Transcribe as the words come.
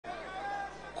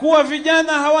kuwa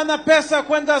vijana hawana pesa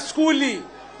kwenda skuli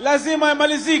lazima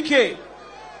imalizike.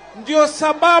 Ndio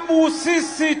sababu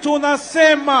sisi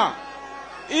tunasema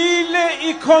ile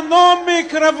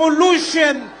economic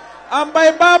revolution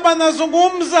ambaye baba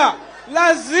anazungumza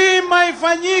lazima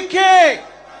ifanyike.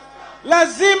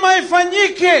 Lazima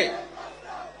ifanyike.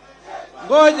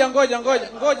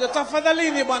 Ngoja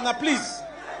tafadhalini bwana, please.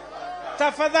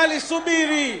 Tafadhali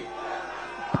subiri.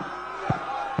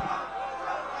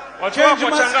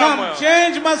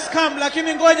 Change must come,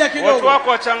 lakini ngoja kidogo. Watu wako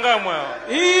wachangamwe.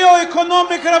 Hiyo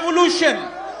economic revolution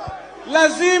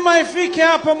lazima ifike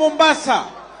hapa Mombasa,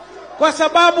 kwa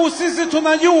sababu sisi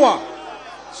tunajua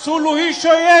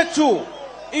suluhisho yetu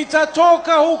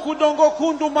itatoka huku Dongo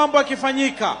Kundu mambo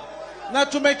yakifanyika, na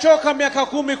tumechoka miaka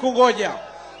 10 kungoja.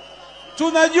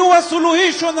 Tunajua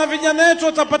suluhisho na vijana wetu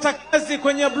watapata kazi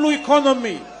kwenye blue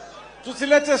economy.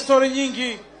 Tusilete story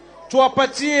nyingi,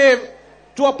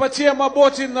 tuwapatie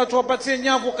maboti na tuwapatie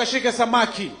nyavu kashike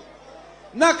samaki.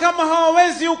 Na kama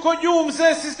hawawezi huko juu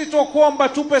mzee, sisi tukuomba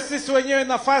tupe sisi wenyewe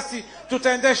nafasi,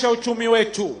 tutaendesha uchumi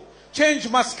wetu. Change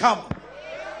must come.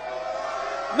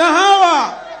 Na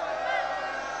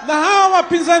hawa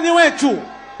wapinzani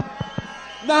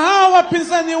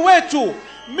wetu,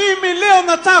 mimi leo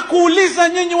nataka kuuliza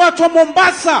nyinyi watu wa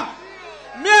Mombasa,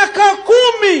 miaka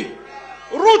 10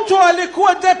 Ruto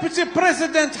alikuwa deputy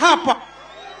president hapa.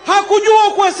 Hakujua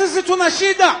kwa sisi tuna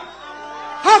shida.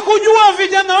 Hakujua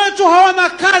vijana wetu hawana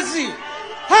kazi.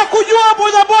 Hakujua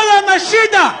bodaboda na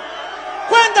shida.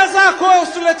 Kwenda zako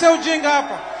usitulete ujinga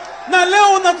hapa. Na leo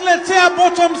unatuletea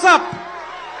bottoms up.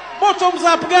 Bottoms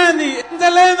up gani?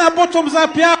 Endelea na bottoms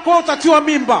up yako, utatiwa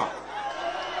mimba.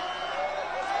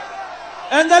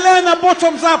 Endelea na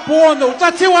bottoms up uone,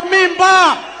 utatiwa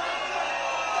mimba.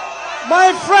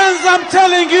 My friends, I'm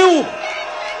telling you,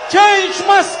 change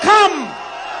must come.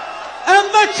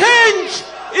 And the change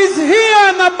is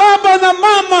here na baba na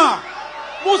mama.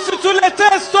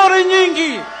 Musitulete story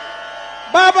nyingi.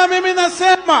 Baba, mimi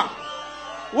nasema,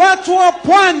 watu wa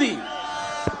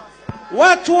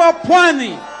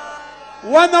pwani,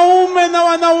 wanaume na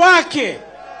wanawake,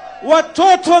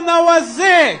 watoto na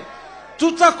wazee,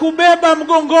 tutakubeba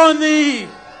mgongoni.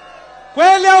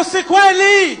 Kweli au si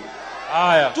kweli?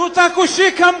 Haya.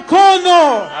 Tutakushika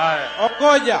mkono. Haya.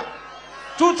 Okoja.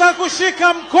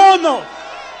 Tutakushika mkono.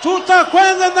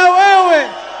 Tutakwenda na wewe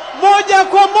moja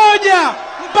kwa moja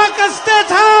mpaka State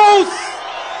House.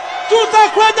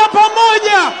 Tutakwenda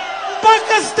pamoja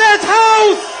mpaka State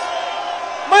House.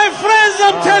 My friends,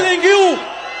 I'm telling you,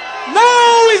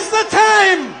 now is the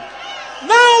time.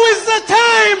 Now is the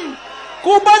time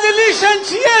kubadilisha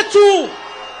nchi yetu.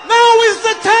 Now is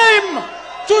the time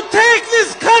to take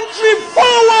this country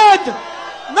forward.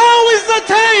 Now is the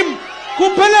time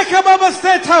kupeleka baba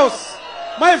State House.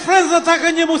 My friends,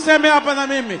 nataka nyinyi museme hapa na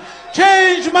mimi.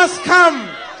 Change must come.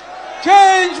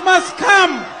 Change must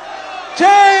come.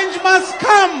 Change must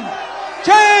come.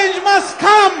 Change must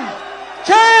come.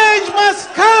 Change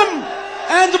must come.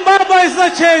 And baba is the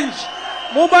change.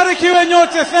 Mubarikiwe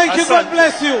nyote. Thank you. God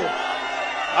bless you.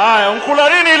 Haya,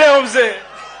 mkularini leo mzee.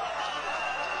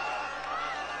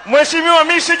 Mheshimiwa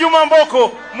Mishi Juma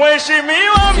Mboko.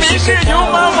 Mheshimiwa Mishi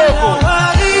Juma Mboko.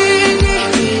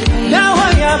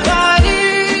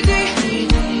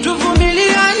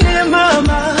 Tuvumiliane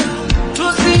mama,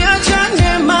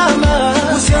 tusiachane mama.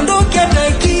 Usiondoke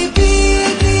na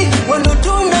kibidi, wando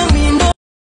tuna mindo.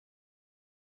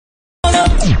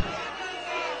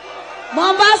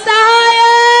 Mombasa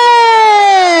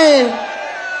hoye!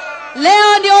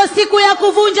 Leo ndio siku ya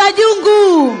kuvunja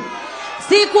jungu.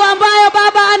 Siku ambayo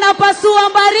baba anapasua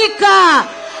mbarika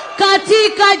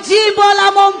katika jimbo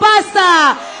la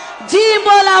Mombasa,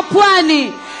 jimbo la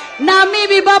Pwani. Na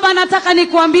mimi baba nataka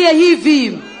nikuambie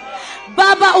hivi.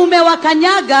 Baba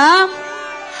umewakanyaga,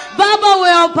 baba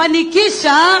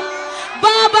umewapanikisha,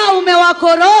 baba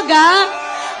umewakoroga,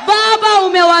 baba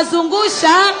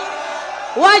umewazungusha.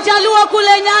 Wajaluo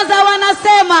kule Nyanza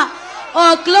wanasema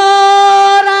Oklo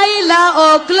Raila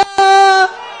oklo,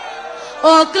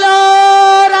 oklo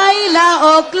Raila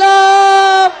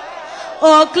oklo,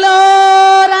 oklo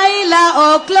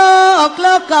Raila oklo,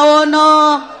 oklo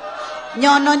kaono.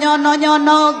 Nyono nyono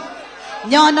nyono,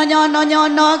 nyono nyono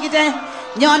nyono giten,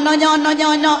 nyono nyono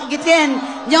nyono giten,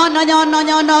 nyono nyono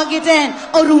nyono giten.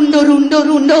 Orundo rundo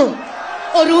rundo,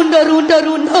 orundo rundo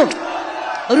rundo,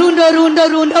 rundo rundo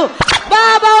rundo.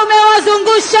 Baba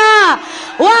umewazungusha,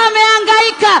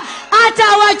 wamehangaika,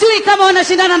 hata wajui kama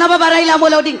wanashindana na baba Raila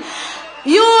Amolo Odinga.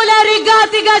 Yule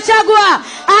Rigathi Gachagua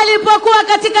alipokuwa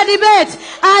katika debate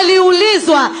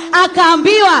aliulizwa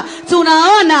akaambiwa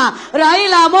tunaona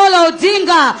Raila Amolo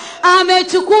Odinga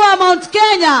amechukua Mount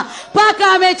Kenya,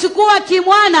 paka amechukua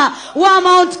Kimwana wa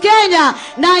Mount Kenya,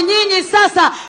 na nyinyi sasa